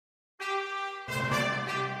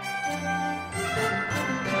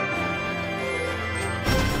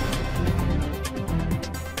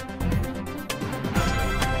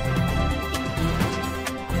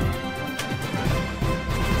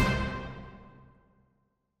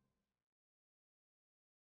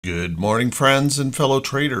Good morning, friends and fellow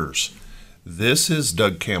traders. This is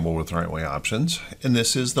Doug Campbell with Right Way Options, and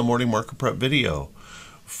this is the morning market prep video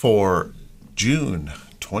for June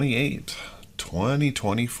 28th,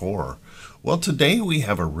 2024. Well, today we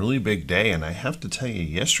have a really big day, and I have to tell you,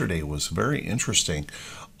 yesterday was very interesting.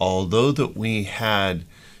 Although that we had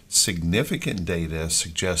significant data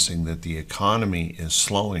suggesting that the economy is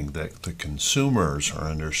slowing, that the consumers are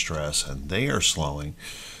under stress and they are slowing,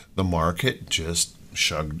 the market just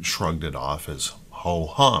shrugged it off as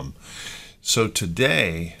ho-hum. So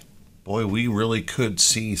today, boy, we really could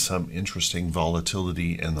see some interesting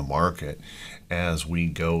volatility in the market as we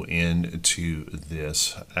go into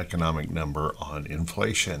this economic number on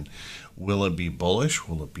inflation. Will it be bullish?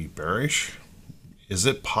 Will it be bearish? Is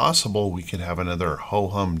it possible we could have another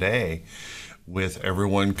ho-hum day with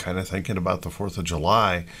everyone kind of thinking about the 4th of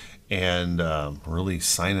July and really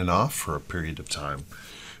signing off for a period of time?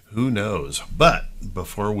 Who knows? But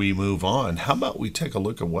before we move on, how about we take a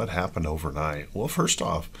look at what happened overnight? Well, first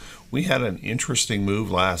off, we had an interesting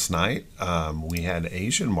move last night. We had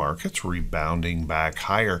Asian markets rebounding back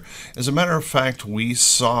higher. As a matter of fact, we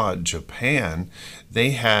saw Japan.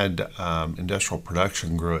 They had industrial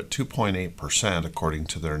production grew at 2.8% according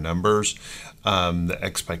to their numbers. The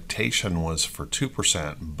expectation was for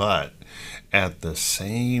 2%, but at the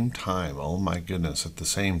same time, oh my goodness, at the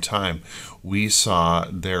same time, we saw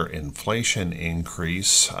their inflation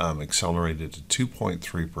increase accelerated to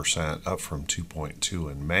 2.3%, up from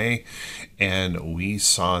 2.2 in May, and we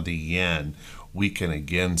saw the yen weaken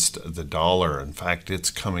against the dollar. In fact,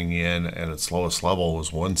 it's coming in at its lowest level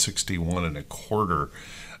was 161 and a quarter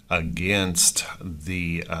against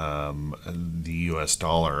the U.S.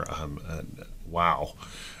 dollar. Wow.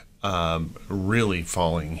 Really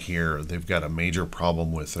falling here. They've got a major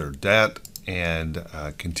problem with their debt and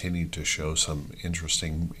continue to show some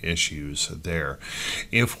interesting issues there.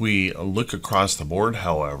 If we look across the board,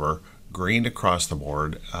 however, green across the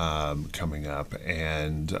board coming up,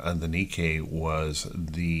 and the Nikkei was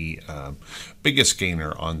the biggest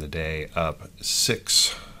gainer on the day, up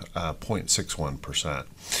 6.61%.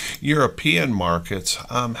 European markets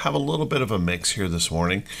have a little bit of a mix here this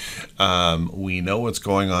morning. We know what's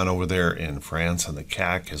going on over there in France, and the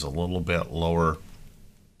CAC is a little bit lower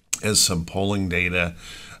as some polling data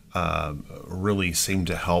really seem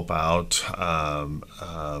to help out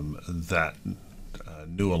that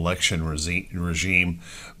new election regime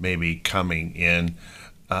maybe coming in.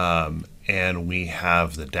 And we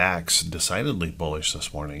have the DAX decidedly bullish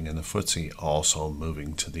this morning, and the FTSE also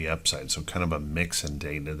moving to the upside. So kind of a mix in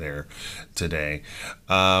data there today.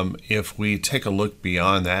 If we take a look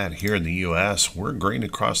beyond that, here in the U.S., we're green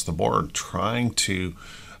across the board, trying to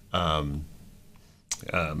have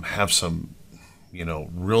some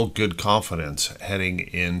real good confidence heading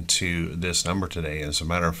into this number today. As a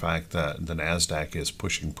matter of fact, the NASDAQ is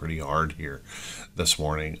pushing pretty hard here this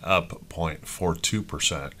morning, up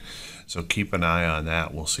 0.42%. So keep an eye on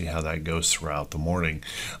that. We'll see how that goes throughout the morning.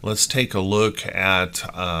 Let's take a look at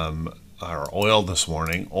our oil this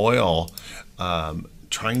morning. Oil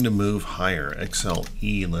trying to move higher.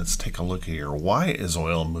 XLE, let's take a look here. Why is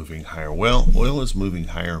oil moving higher? Well, oil is moving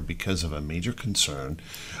higher because of a major concern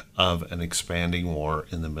of an expanding war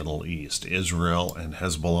in the Middle East. Israel and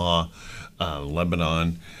Hezbollah,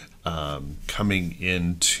 Lebanon, coming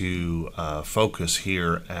into focus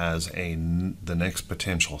here as the next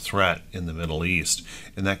potential threat in the Middle East.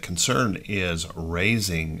 And that concern is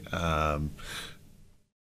raising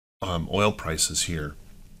oil prices here.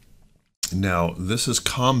 Now, this is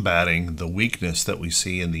combating the weakness that we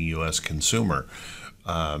see in the U.S. consumer.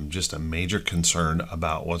 Just a major concern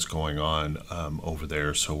about what's going on over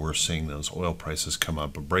there. So we're seeing those oil prices come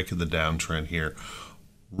up. A break of the downtrend here.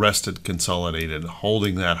 Rested, consolidated,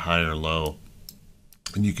 holding that higher low.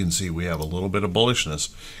 And you can see we have a little bit of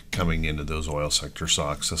bullishness coming into those oil sector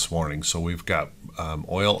stocks this morning. So we've got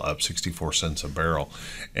oil up 64 cents a barrel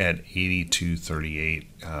at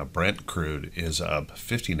 82.38. Brent crude is up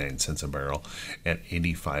 59 cents a barrel at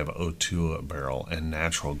 85.02 a barrel. And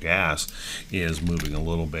natural gas is moving a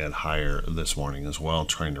little bit higher this morning as well,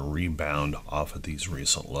 trying to rebound off of these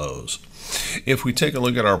recent lows. If we take a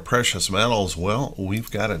look at our precious metals, well,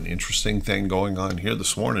 we've got an interesting thing going on here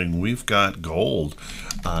this morning. We've got gold.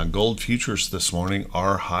 Gold futures this morning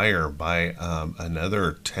are higher by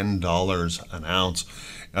another $10 an ounce.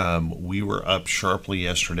 We were up sharply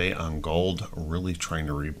yesterday on gold, really trying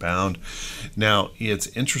to rebound. Now, it's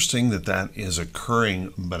interesting that that is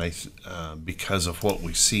occurring, but because of what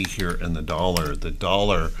we see here in the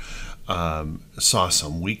dollar saw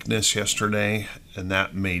some weakness yesterday, and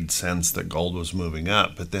that made sense that gold was moving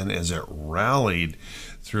up. But then as it rallied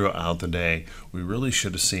throughout the day, we really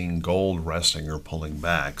should have seen gold resting or pulling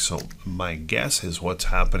back. So my guess is what's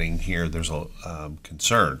happening here, there's a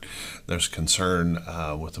concern. There's concern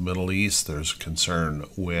with the Middle East. There's concern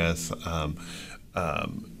with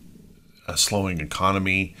a slowing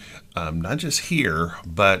economy, not just here,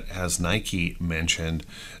 but as Nike mentioned,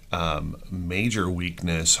 major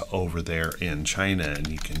weakness over there in China. And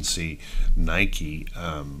you can see Nike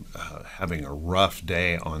having a rough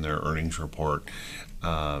day on their earnings report,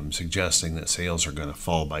 suggesting that sales are going to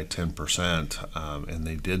fall by 10%. And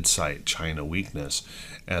they did cite China weakness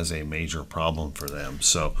as a major problem for them.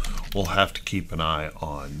 So we'll have to keep an eye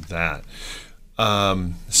on that.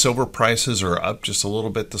 Silver prices are up just a little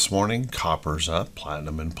bit this morning. Copper's up,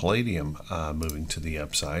 platinum and palladium moving to the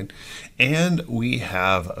upside. And we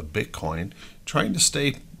have a Bitcoin trying to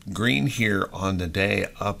stay green here on the day,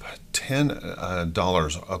 up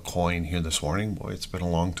 $10 a coin here this morning. Boy, it's been a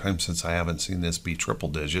long time since I haven't seen this be triple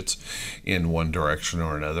digits in one direction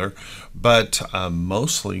or another, but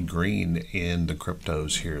mostly green in the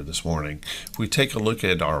cryptos here this morning. If we take a look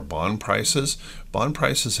at our bond prices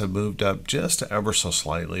have moved up just ever so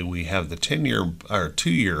slightly. We have the 10-year or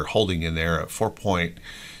 2-year holding in there at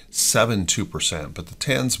 4.72%, but the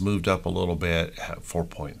 10s moved up a little bit at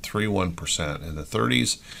 4.31%, and the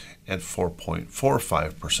 30s at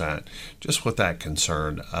 4.45%, just with that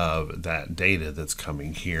concern of that data that's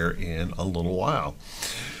coming here in a little while.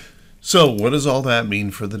 So what does all that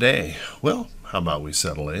mean for the day? Well, how about we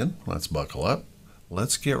settle in? Let's buckle up.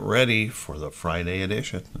 Let's get ready for the Friday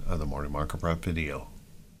edition of the Morning Market Prep video.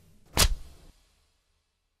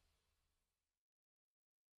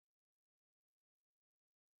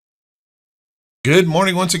 Good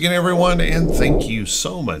morning once again, everyone, and thank you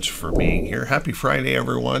so much for being here. Happy Friday,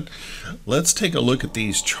 everyone. Let's take a look at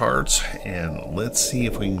these charts and let's see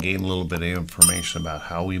if we can gain a little bit of information about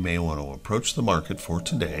how we may want to approach the market for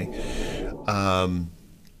today.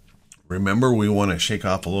 Remember, we want to shake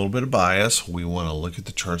off a little bit of bias. We want to look at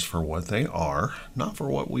the charts for what they are, not for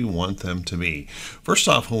what we want them to be. First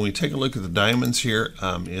off, when we take a look at the diamonds here,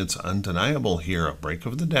 it's undeniable here, a break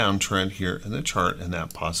of the downtrend here in the chart, and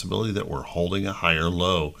that possibility that we're holding a higher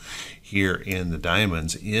low here in the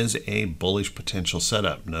diamonds is a bullish potential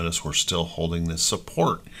setup. Notice we're still holding this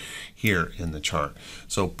support here in the chart.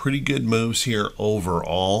 So pretty good moves here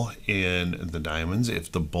overall in the diamonds.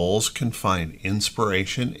 If the bulls can find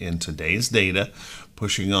inspiration in today's data,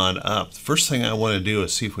 pushing on up, the first thing I want to do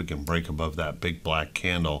is see if we can break above that big black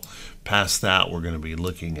candle. Past that, we're going to be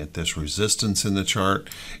looking at this resistance in the chart,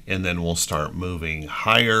 and then we'll start moving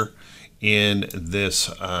higher in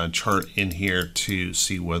this chart in here to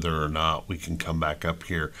see whether or not we can come back up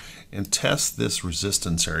here and test this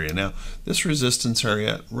resistance area. Now, this resistance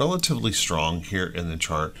area relatively strong here in the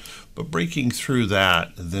chart, but breaking through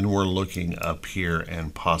that, then we're looking up here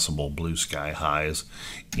and possible blue sky highs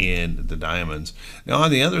in the diamonds. Now,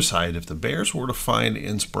 on the other side, if the bears were to find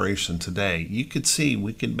inspiration today, you could see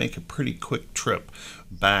we could make a pretty quick trip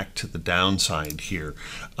back to the downside here.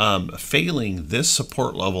 Failing this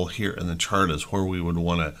support level here in the chart is where we would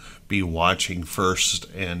want to be watching first,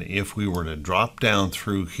 and if we were to drop down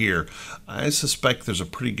through here, I suspect there's a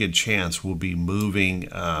pretty good chance we'll be moving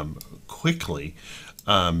quickly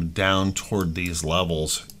down toward these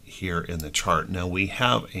levels here in the chart. Now we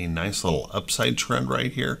have a nice little upside trend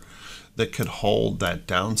right here that could hold that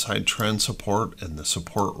downside trend support, and the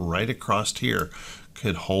support right across here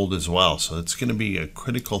could hold as well. So it's going to be a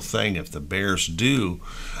critical thing if the bears do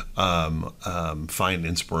find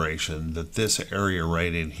inspiration, that this area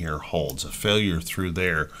right in here holds. A failure through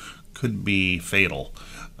there could be fatal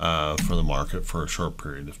for the market for a short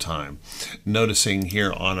period of time. Noticing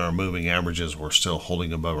here on our moving averages, we're still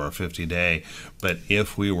holding above our 50-day, but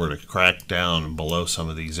if we were to crack down below some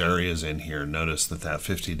of these areas in here, notice that that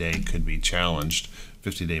 50-day could be challenged,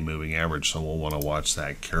 50-day moving average, so we'll want to watch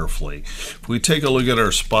that carefully. If we take a look at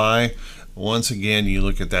our SPY, once again, you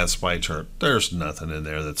look at that SPY chart, there's nothing in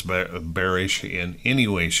there that's bearish in any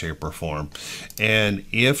way, shape, or form. And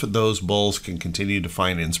if those bulls can continue to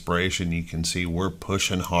find inspiration, you can see we're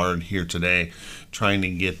pushing hard here today, trying to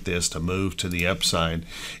get this to move to the upside.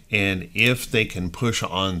 And if they can push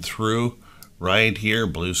on through right here,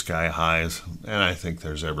 blue sky highs, and I think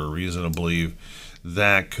there's every reason to believe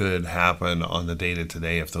that could happen on the data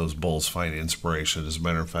today if those bulls find inspiration. As a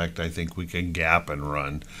matter of fact, I think we can gap and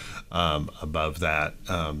run above that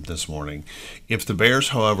this morning. If the bears,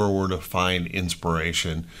 however, were to find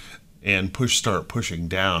inspiration, and start pushing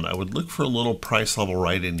down, I would look for a little price level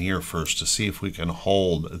right in here first to see if we can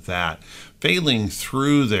hold that. Failing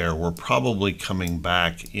through there, we're probably coming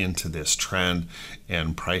back into this trend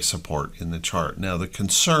and price support in the chart. Now, the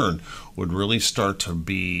concern would really start to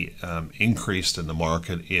be increased in the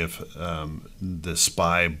market if the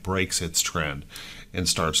SPY breaks its trend and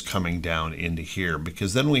starts coming down into here,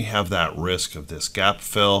 because then we have that risk of this gap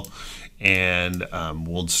fill, and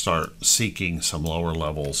we'll start seeking some lower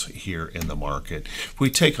levels here in the market. If we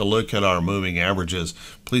take a look at our moving averages,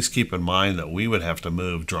 please keep in mind that we would have to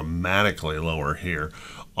move dramatically lower here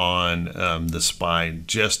on the SPY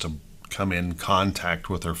just to come in contact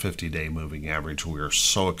with our 50-day moving average. We are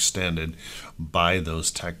so extended by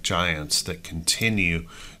those tech giants that continue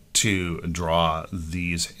to draw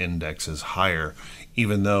these indexes higher,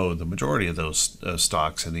 even though the majority of those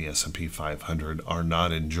stocks in the S&P 500 are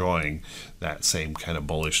not enjoying that same kind of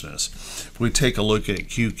bullishness. If we take a look at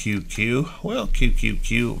QQQ, well,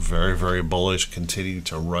 QQQ, very, very bullish, continue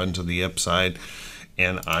to run to the upside.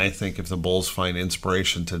 And I think if the bulls find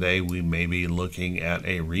inspiration today, we may be looking at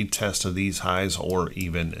a retest of these highs or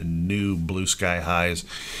even new blue sky highs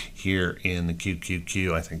here in the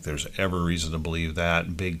QQQ. I think there's every reason to believe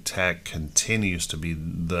that. Big tech continues to be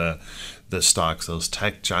the stocks. Those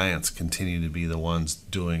tech giants continue to be the ones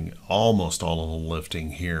doing almost all of the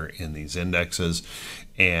lifting here in these indexes,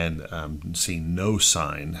 and see no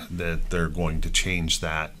sign that they're going to change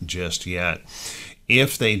that just yet.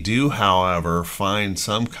 If they do, however, find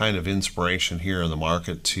some kind of inspiration here in the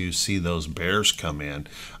market to see those bears come in,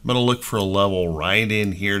 I'm going to look for a level right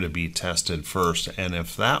in here to be tested first. And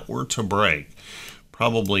if that were to break,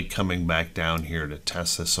 probably coming back down here to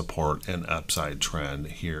test the support and upside trend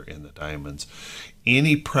here in the diamonds.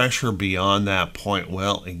 Any pressure beyond that point,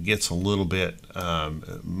 well, it gets a little bit,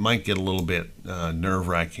 might get a little bit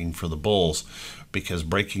nerve-wracking for the bulls, because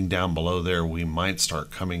breaking down below there, we might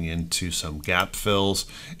start coming into some gap fills,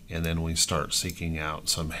 and then we start seeking out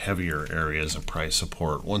some heavier areas of price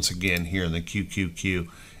support. Once again, here in the QQQ,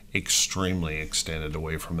 extremely extended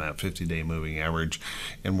away from that 50-day moving average,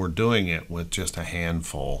 and we're doing it with just a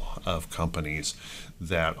handful of companies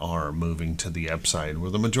that are moving to the upside,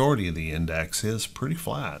 where the majority of the index is pretty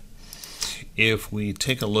flat. If we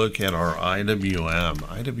take a look at our IWM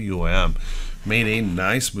made a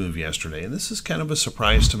nice move yesterday, and this is kind of a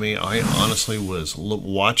surprise to me. I honestly was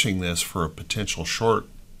watching this for a potential short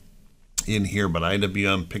in here, but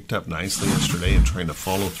IWM picked up nicely yesterday and trying to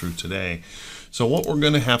follow through today. So what we're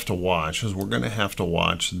going to have to watch is we're going to have to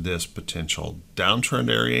watch this potential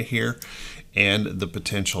downtrend area here and the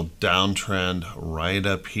potential downtrend right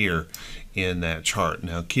up here in that chart.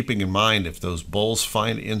 Now, keeping in mind, if those bulls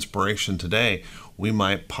find inspiration today, we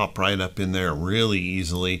might pop right up in there really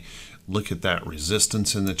easily, look at that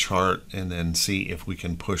resistance in the chart, and then see if we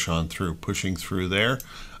can push on through. Pushing through there,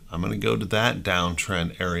 I'm going to go to that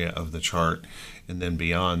downtrend area of the chart, and then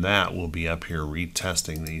beyond that, we'll be up here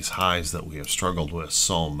retesting these highs that we have struggled with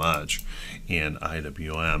so much in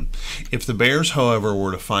IWM. If the bears, however,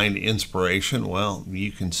 were to find inspiration, well,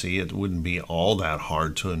 you can see it wouldn't be all that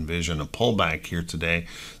hard to envision a pullback here today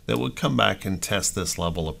that would come back and test this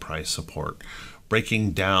level of price support.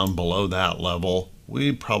 Breaking down below that level,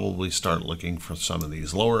 we'd probably start looking for some of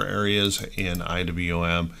these lower areas in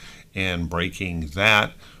IWM, and breaking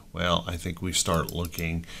that, well, I think we start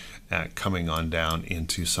looking at coming on down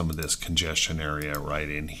into some of this congestion area right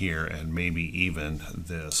in here, and maybe even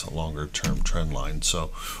this longer term trend line.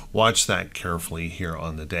 So watch that carefully here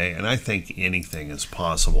on the day, and I think anything is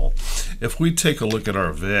possible. If we take a look at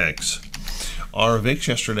our VIX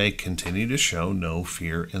yesterday continued to show no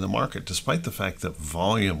fear in the market, despite the fact that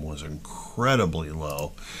volume was incredibly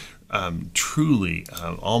low, truly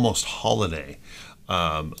almost holiday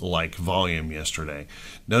like volume yesterday.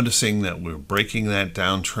 Noticing that we're breaking that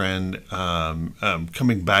downtrend,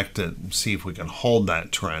 coming back to see if we can hold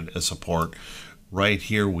that trend as support. Right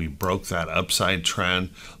here, we broke that upside trend.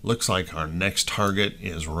 Looks like our next target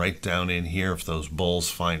is right down in here. If those bulls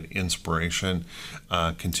find inspiration,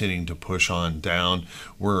 continuing to push on down,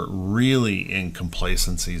 we're really in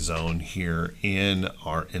complacency zone here in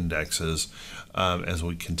our indexes, as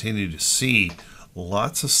we continue to see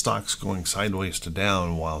lots of stocks going sideways to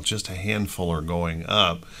down while just a handful are going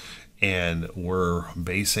up, and we're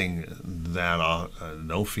basing that on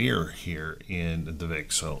no fear here in the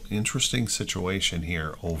VIX. So interesting situation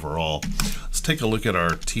here overall. Let's take a look at our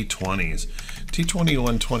T20s.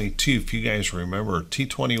 T2122, if you guys remember,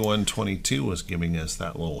 T2122 was giving us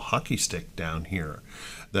that little hockey stick down here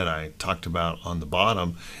that I talked about on the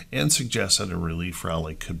bottom and suggested a relief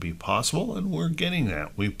rally could be possible, and we're getting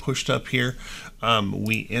that. We pushed up here.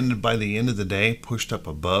 We ended by the end of the day, pushed up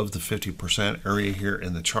above the 50% area here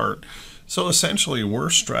in the chart. So essentially, we're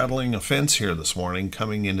straddling a fence here this morning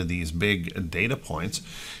coming into these big data points,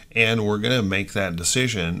 and we're going to make that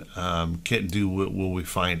decision. Will we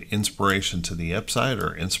find inspiration to the upside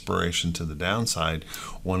or inspiration to the downside?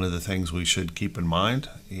 One of the things we should keep in mind,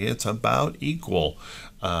 it's about equal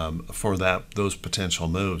for those potential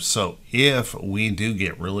moves. So if we do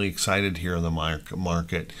get really excited here in the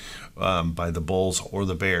market by the bulls or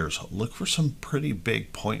the bears, look for some pretty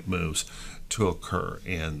big point moves to occur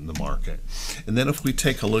in the market. And then if we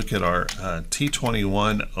take a look at our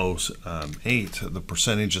T2108, the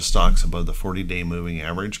percentage of stocks above the 40-day moving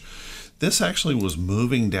average, this actually was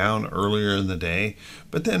moving down earlier in the day,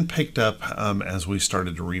 but then picked up as we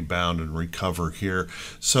started to rebound and recover here.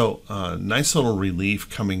 So nice little relief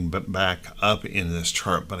coming back up in this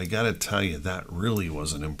chart, but I got to tell you, that really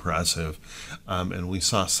wasn't impressive. And we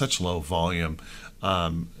saw such low volume.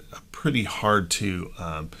 Pretty hard to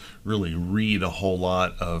really read a whole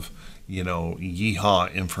lot of,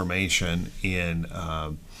 yeehaw information in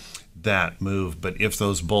that move. But if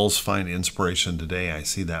those bulls find inspiration today, I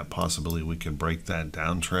see that possibility we can break that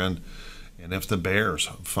downtrend. And if the bears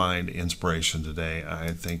find inspiration today,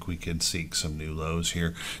 I think we could seek some new lows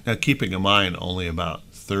here. Now, keeping in mind, only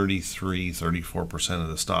about 34% of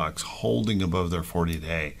the stocks holding above their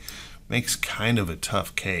 40-day. Makes kind of a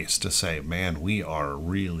tough case to say, man, we are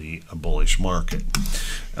really a bullish market.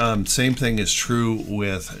 Same thing is true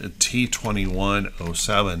with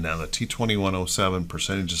T2107. Now, the T2107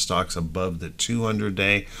 percentage of stocks above the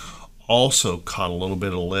 200-day also caught a little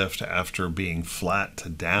bit of lift after being flat to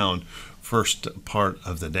down first part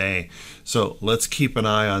of the day. So let's keep an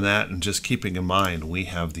eye on that, and just keeping in mind we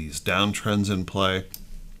have these downtrends in play.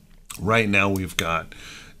 Right now we've got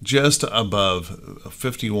just above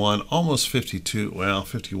 51, almost 52, well,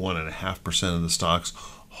 51.5% of the stocks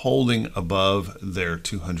holding above their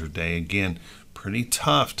 200-day. Again, pretty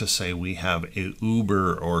tough to say we have a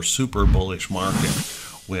uber or super bullish market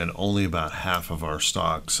when only about half of our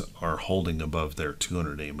stocks are holding above their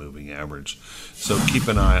 200-day moving average. So keep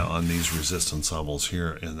an eye on these resistance levels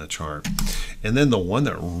here in the chart. And then the one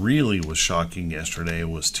that really was shocking yesterday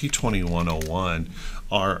was T2101.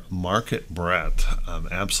 Our market breadth,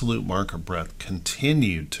 absolute market breadth,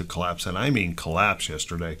 continued to collapse, and I mean collapse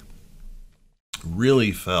yesterday.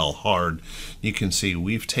 Really fell hard. You can see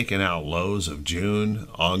we've taken out lows of June,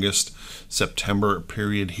 August, September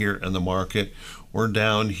period here in the market. We're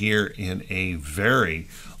down here in a very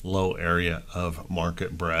low area of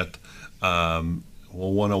market breadth.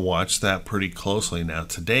 We'll want to watch that pretty closely. Now,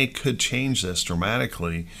 today could change this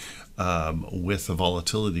dramatically with the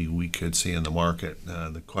volatility we could see in the market.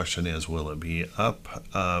 The question is, will it be up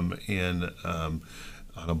on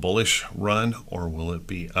a bullish run, or will it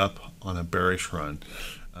be up on a bearish run?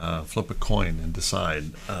 Flip a coin and decide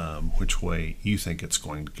which way you think it's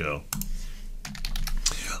going to go.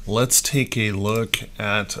 Let's take a look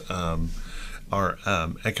at our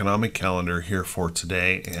economic calendar here for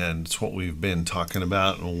today, and it's what we've been talking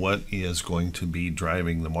about and what is going to be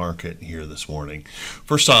driving the market here this morning.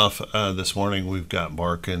 First off, this morning we've got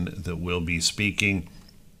Barkin that will be speaking,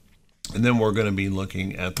 and then we're going to be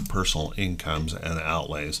looking at the personal incomes and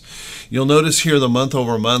outlays. You'll notice here the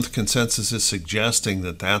month-over-month consensus is suggesting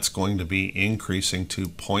that that's going to be increasing to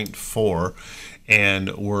 0.4,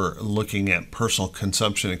 and we're looking at personal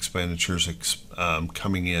consumption expenditures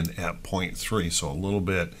coming in at 0.3, so a little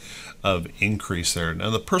bit of increase there. Now,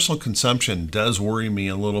 the personal consumption does worry me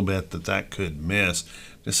a little bit that could miss,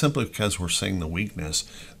 just simply because we're seeing the weakness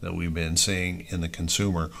that we've been seeing in the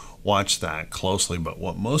consumer. Watch that closely, but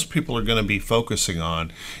what most people are going to be focusing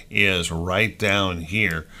on is right down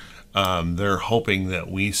here. They're hoping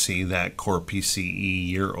that we see that core PCE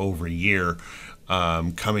year over year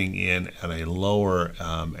coming in at a lower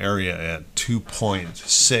area at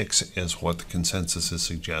 2.6 is what the consensus is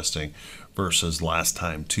suggesting, versus last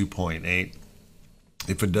time 2.8.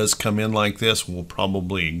 If it does come in like this, we'll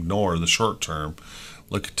probably ignore the short term,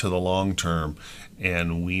 look to the long term,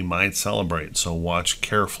 and we might celebrate. So watch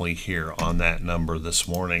carefully here on that number this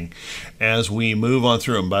morning as we move on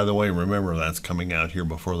through. And by the way, remember that's coming out here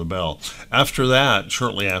before the bell. After that,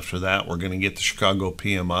 shortly after that, we're going to get the Chicago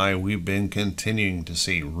PMI. We've been continuing to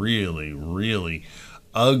see really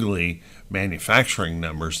ugly manufacturing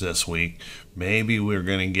numbers this week. Maybe we're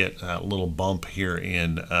going to get a little bump here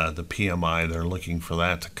in the PMI. They're looking for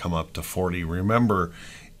that to come up to 40. Remember,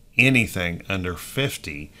 anything under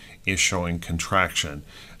 50 is showing contraction.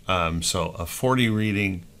 So a 40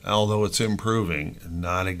 reading, although it's improving,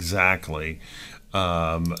 not exactly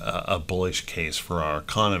a bullish case for our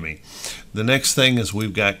economy. The next thing is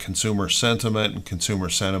we've got consumer sentiment, and consumer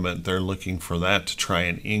sentiment, they're looking for that to try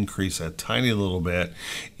and increase a tiny little bit.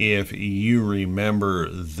 If you remember,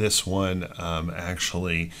 this one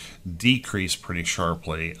actually decreased pretty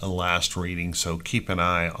sharply last reading, so keep an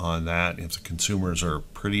eye on that. If the consumers are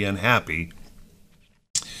pretty unhappy,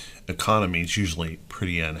 economy is usually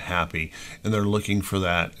pretty unhappy, and they're looking for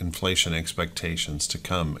that inflation expectations to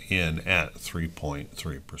come in at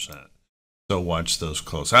 3.3%. So watch those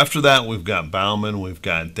close. After that, we've got Bauman, we've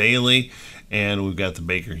got daily, and we've got the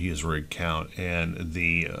Baker Hughes rig count and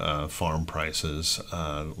the farm prices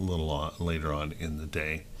a little later on in the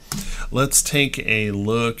day. Let's take a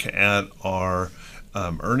look at our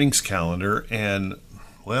earnings calendar, and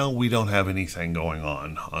well, we don't have anything going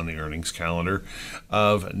on the earnings calendar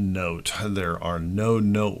of note. There are no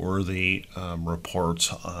noteworthy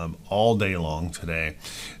reports all day long today,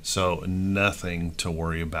 so nothing to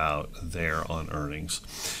worry about there on earnings.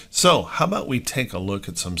 So how about we take a look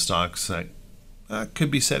at some stocks that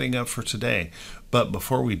could be setting up for today. But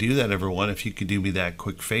before we do that, everyone, if you could do me that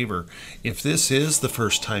quick favor, if this is the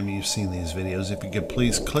first time you've seen these videos, if you could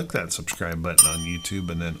please click that subscribe button on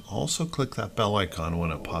YouTube, and then also click that bell icon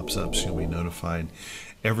when it pops up so you'll be notified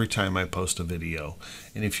every time I post a video.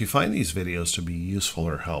 And if you find these videos to be useful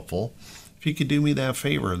or helpful, if you could do me that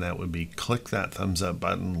favor, that would be click that thumbs up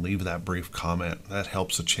button, leave that brief comment. That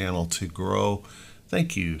helps the channel to grow.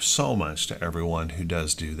 Thank you so much to everyone who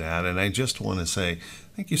does do that. And I just want to say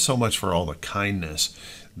thank you so much for all the kindness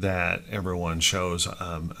that everyone shows.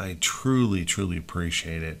 I truly, truly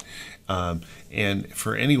appreciate it. And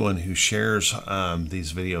for anyone who shares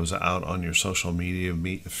these videos out on your social media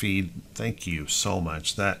feed, thank you so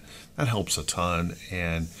much. That helps a ton.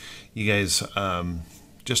 And you guys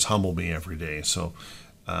just humble me every day. So,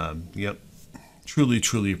 yep, truly,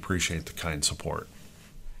 truly appreciate the kind support.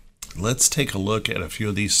 Let's take a look at a few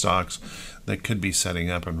of these stocks that could be setting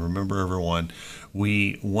up. And remember, everyone,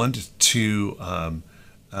 we want to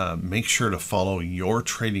make sure to follow your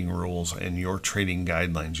trading rules and your trading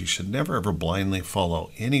guidelines. You should never, ever blindly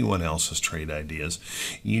follow anyone else's trade ideas.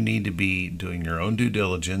 You need to be doing your own due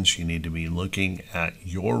diligence. You need to be looking at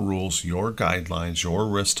your rules, your guidelines, your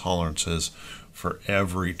risk tolerances for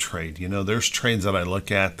every trade. You know, there's trades that I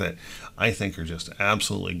look at that I think are just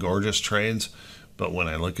absolutely gorgeous trades. But when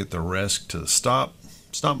I look at the risk to the stop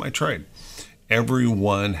my trade.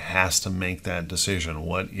 Everyone has to make that decision.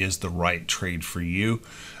 What is the right trade for you?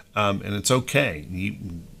 And it's okay.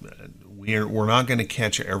 We're not going to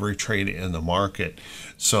catch every trade in the market.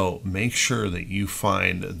 So make sure that you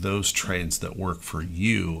find those trades that work for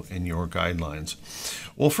you and your guidelines.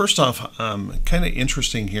 Well, first off, kind of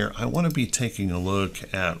interesting here. I want to be taking a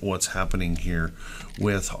look at what's happening here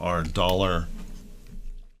with our dollar.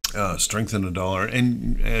 Strengthen the dollar,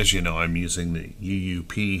 and as you know, I'm using the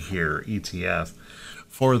UUP here ETF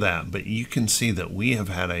for that, but you can see that we have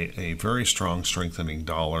had a very strong strengthening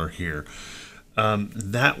dollar here.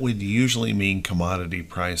 That would usually mean commodity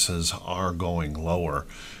prices are going lower,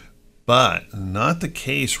 but not the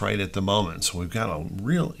case right at the moment. So we've got a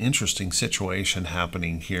real interesting situation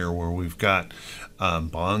happening here where we've got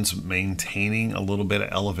bonds maintaining a little bit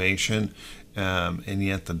of elevation, and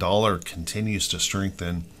yet the dollar continues to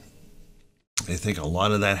strengthen. I think a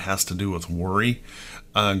lot of that has to do with worry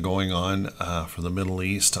going on for the Middle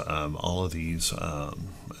East. All of these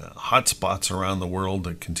hot spots around the world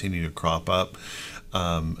that continue to crop up,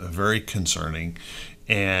 very concerning,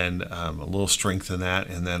 and a little strength in that.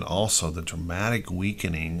 And then also the dramatic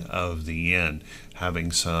weakening of the yen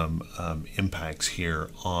having some impacts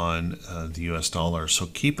here on the US dollar. So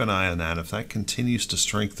keep an eye on that. If that continues to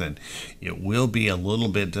strengthen, it will be a little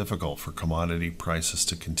bit difficult for commodity prices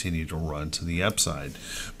to continue to run to the upside.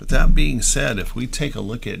 But that being said, if we take a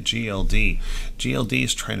look at GLD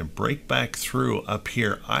is trying to break back through up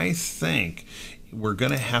here. I think we're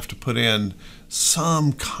going to have to put in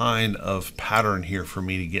some kind of pattern here for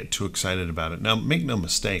me to get too excited about it. Now, make no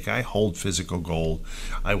mistake, I hold physical gold.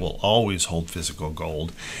 I will always hold physical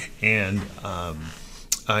gold. And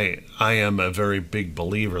I am a very big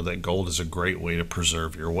believer that gold is a great way to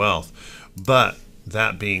preserve your wealth. But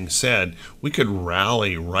that being said, we could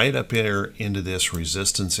rally right up here into this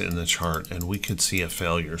resistance in the chart and we could see a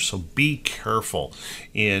failure. So be careful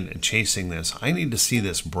in chasing this. I need to see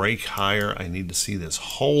this break higher. I need to see this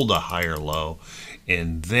hold a higher low,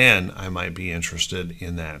 and then I might be interested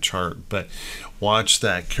in that chart. But watch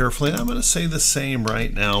that carefully. And I'm going to say the same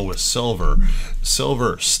right now with silver.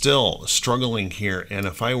 Silver still struggling here, and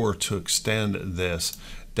if I were to extend this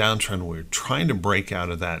downtrend. We're trying to break out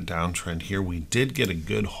of that downtrend here. We did get a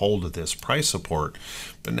good hold of this price support,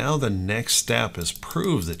 but now the next step is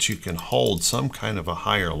prove that you can hold some kind of a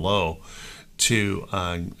higher low to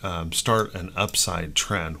start an upside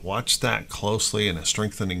trend. Watch that closely, and a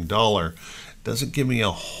strengthening dollar doesn't give me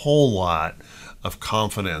a whole lot of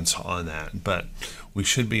confidence on that, but we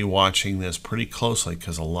should be watching this pretty closely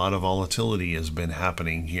because a lot of volatility has been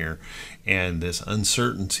happening here, and this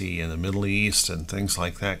uncertainty in the Middle East and things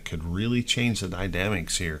like that could really change the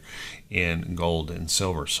dynamics here in gold and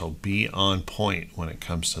silver. So be on point when it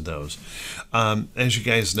comes to those. As you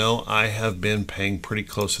guys know, I have been paying pretty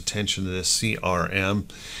close attention to this CRM,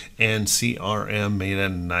 and CRM made a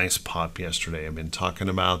nice pop yesterday. I've been talking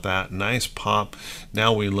about that nice pop.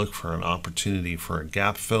 Now we look for an opportunity for a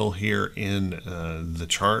gap fill here in the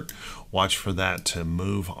chart. Watch for that to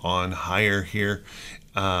move on higher here.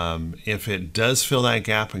 If it does fill that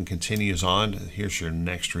gap and continues on, here's your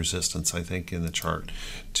next resistance, I think, in the chart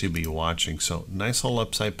to be watching. So nice little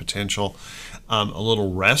upside potential. A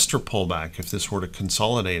little rest or pullback if this were to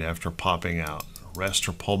consolidate after popping out. Rest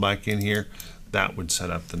or pullback in here, that would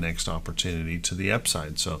set up the next opportunity to the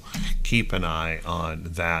upside. So keep an eye on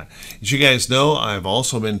that. As you guys know, I've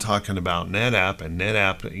also been talking about NetApp, and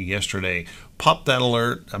NetApp yesterday popped that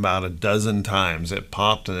alert about a dozen times. It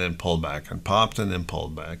popped and then pulled back, and popped and then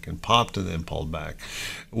pulled back, and popped and then pulled back.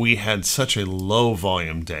 We had such a low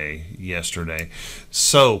volume day yesterday,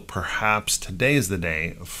 so perhaps today is the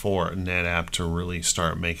day for NetApp to really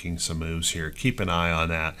start making some moves here. Keep an eye on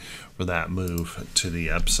that for that move to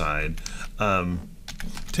the upside.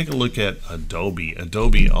 Take a look at Adobe.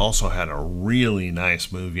 Adobe also had a really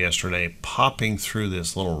nice move yesterday, popping through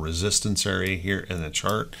this little resistance area here in the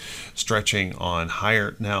chart, stretching on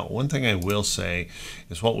higher. Now, one thing I will say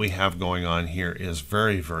is what we have going on here is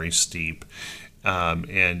very, very steep.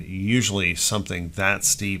 And usually something that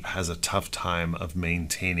steep has a tough time of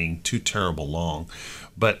maintaining too terrible long.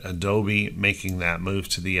 But Adobe making that move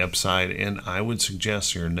to the upside, and I would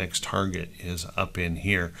suggest your next target is up in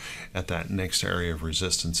here at that next area of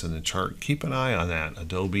resistance in the chart. Keep an eye on that.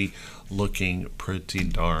 Adobe looking pretty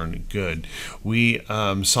darn good. We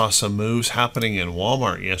saw some moves happening in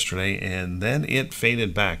Walmart yesterday, and then it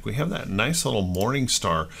faded back. We have that nice little morning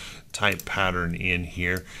star type pattern in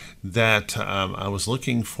here that I was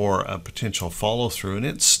looking for a potential follow through, and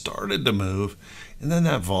it started to move, and then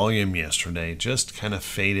that volume yesterday just kind of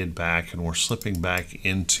faded back, and we're slipping back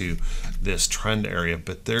into this trend area.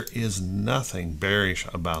 But there is nothing bearish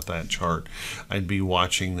about that chart. I'd be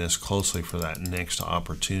watching this closely for that next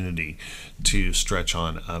opportunity to stretch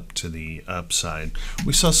on up to the upside.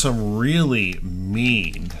 We saw some really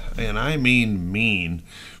mean, and I mean mean,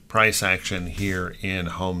 price action here in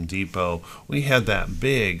Home Depot. We had that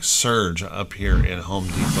big surge up here in Home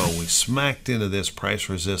Depot. We smacked into this price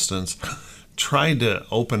resistance, tried to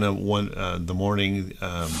open up the morning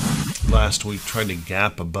last week, tried to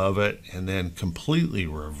gap above it, and then completely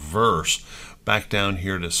reverse back down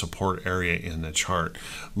here to support area in the chart.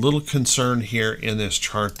 Little concern here in this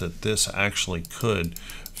chart that this actually could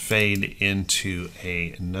fade into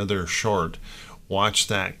another short. Watch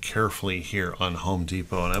that carefully here on Home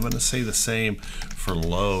Depot, and I'm going to say the same for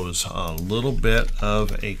Lowe's. A little bit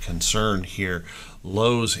of a concern here.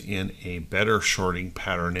 Lowe's in a better shorting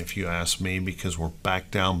pattern, if you ask me, because we're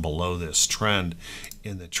back down below this trend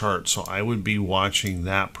in the chart. So I would be watching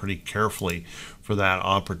that pretty carefully for that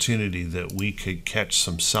opportunity that we could catch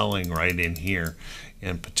some selling right in here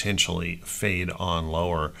and potentially fade on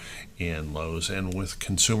lower in Lowe's. And with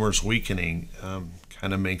consumers weakening,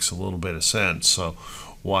 kind of makes a little bit of sense. So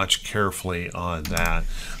watch carefully on that.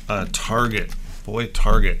 Target, boy,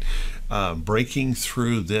 Target breaking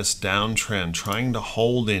through this downtrend, trying to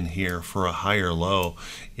hold in here for a higher low.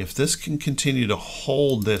 If this can continue to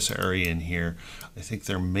hold this area in here, I think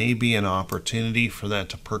there may be an opportunity for that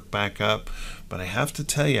to perk back up. But I have to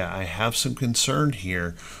tell you, I have some concern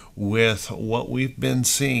here with what we've been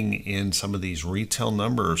seeing in some of these retail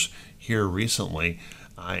numbers here recently.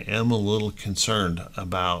 I am a little concerned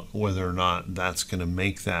about whether or not that's going to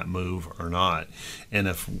make that move or not. And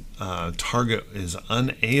if Target is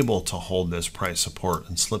unable to hold this price support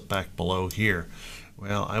and slip back below here,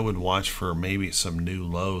 well, I would watch for maybe some new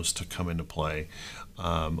lows to come into play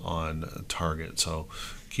on Target. So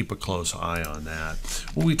keep a close eye on that.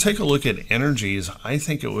 When we take a look at energies, I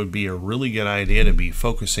think it would be a really good idea to be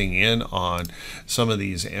focusing in on some of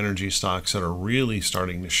these energy stocks that are really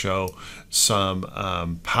starting to show some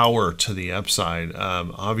power to the upside.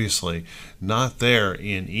 Obviously not there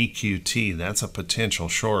in EQT, that's a potential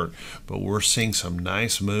short, but we're seeing some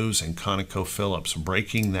nice moves in ConocoPhillips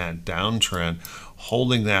breaking that downtrend,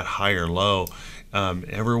 holding that higher low.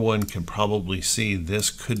 everyone can probably see this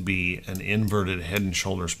could be an inverted head and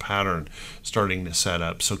shoulders pattern starting to set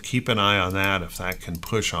up. So keep an eye on that if that can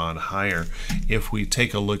push on higher. If we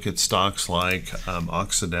take a look at stocks like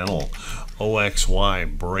Occidental,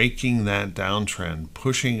 OXY, breaking that downtrend,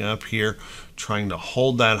 pushing up here, trying to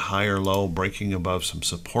hold that higher low, breaking above some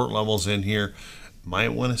support levels in here.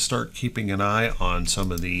 Might want to start keeping an eye on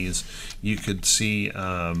some of these. You could see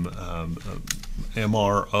MRO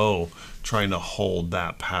trying to hold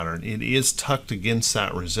that pattern. It is tucked against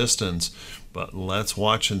that resistance, but let's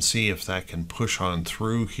watch and see if that can push on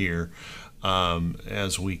through here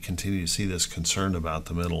as we continue to see this concern about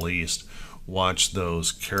the Middle East. Watch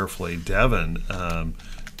those carefully. Devon,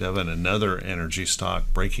 another energy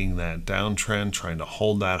stock, breaking that downtrend, trying to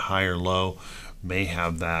hold that higher low, may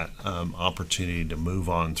have that opportunity to move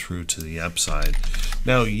on through to the upside.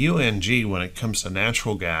 Now UNG, when it comes to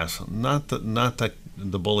natural gas, not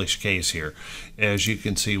the bullish case here. As you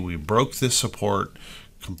can see, we broke this support,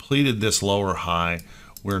 completed this lower high.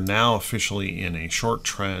 We're now officially in a short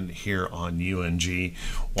trend here on UNG.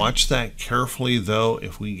 Watch that carefully though.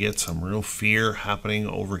 If we get some real fear happening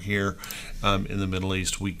over here in the Middle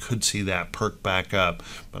East, we could see that perk back up.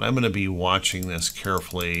 But I'm going to be watching this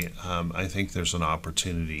carefully. I think there's an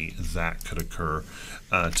opportunity that could occur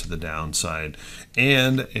to the downside.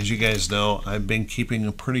 And as you guys know, I've been keeping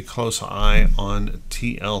a pretty close eye on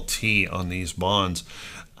TLT on these bonds.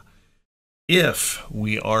 If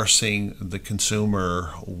we are seeing the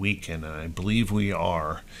consumer weaken, and I believe we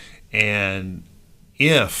are, and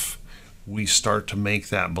if we start to make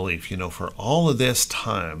that belief, for all of this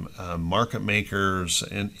time, market makers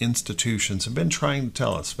and institutions have been trying to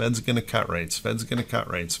tell us Fed's going to cut rates, Fed's going to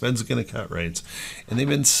cut rates, Fed's going to cut rates, and they've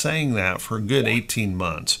been saying that for a good 18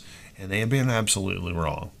 months, and they have been absolutely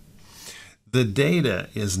wrong. The data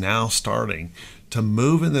is now starting to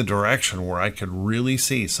move in the direction where I could really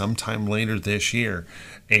see sometime later this year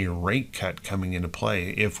a rate cut coming into play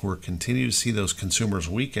if we're continuing to see those consumers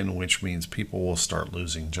weaken, which means people will start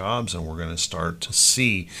losing jobs and we're going to start to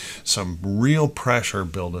see some real pressure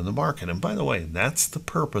build in the market. And by the way, that's the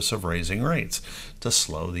purpose of raising rates, to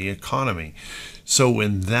slow the economy. So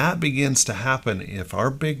when that begins to happen, if our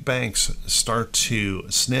big banks start to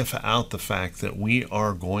sniff out the fact that we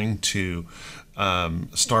are going to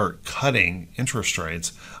start cutting interest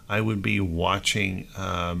rates, I would be watching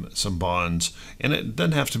some bonds, and it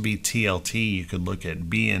doesn't have to be TLT. You could look at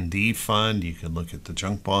BND fund, you could look at the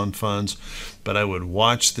junk bond funds, but I would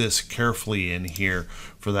watch this carefully in here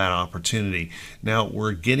for that opportunity. Now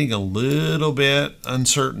we're getting a little bit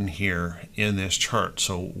uncertain here in this chart,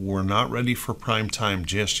 so we're not ready for prime time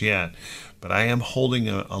just yet, but I am holding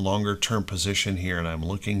a longer term position here, and I'm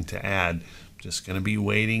looking to add. Just going to be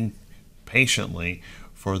waiting patiently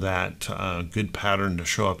for that good pattern to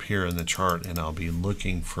show up here in the chart, and I'll be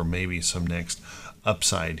looking for maybe some next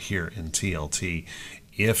upside here in TLT.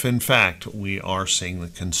 If in fact we are seeing the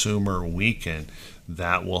consumer weaken,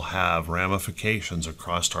 that will have ramifications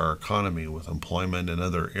across our economy with employment and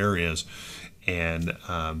other areas, and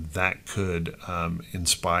that could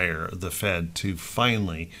inspire the Fed to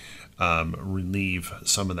finally relieve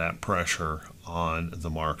some of that pressure on the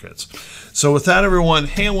markets. So with that, everyone,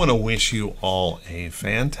 hey, I want to wish you all a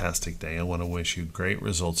fantastic day. I want to wish you great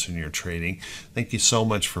results in your trading. Thank you so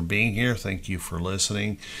much for being here. Thank you for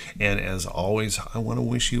listening. And as always, I want to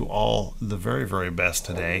wish you all the very, very best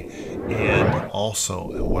today, and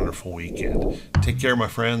also a wonderful weekend. Take care, my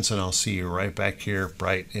friends, and I'll see you right back here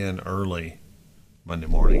bright and early Monday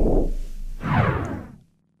morning.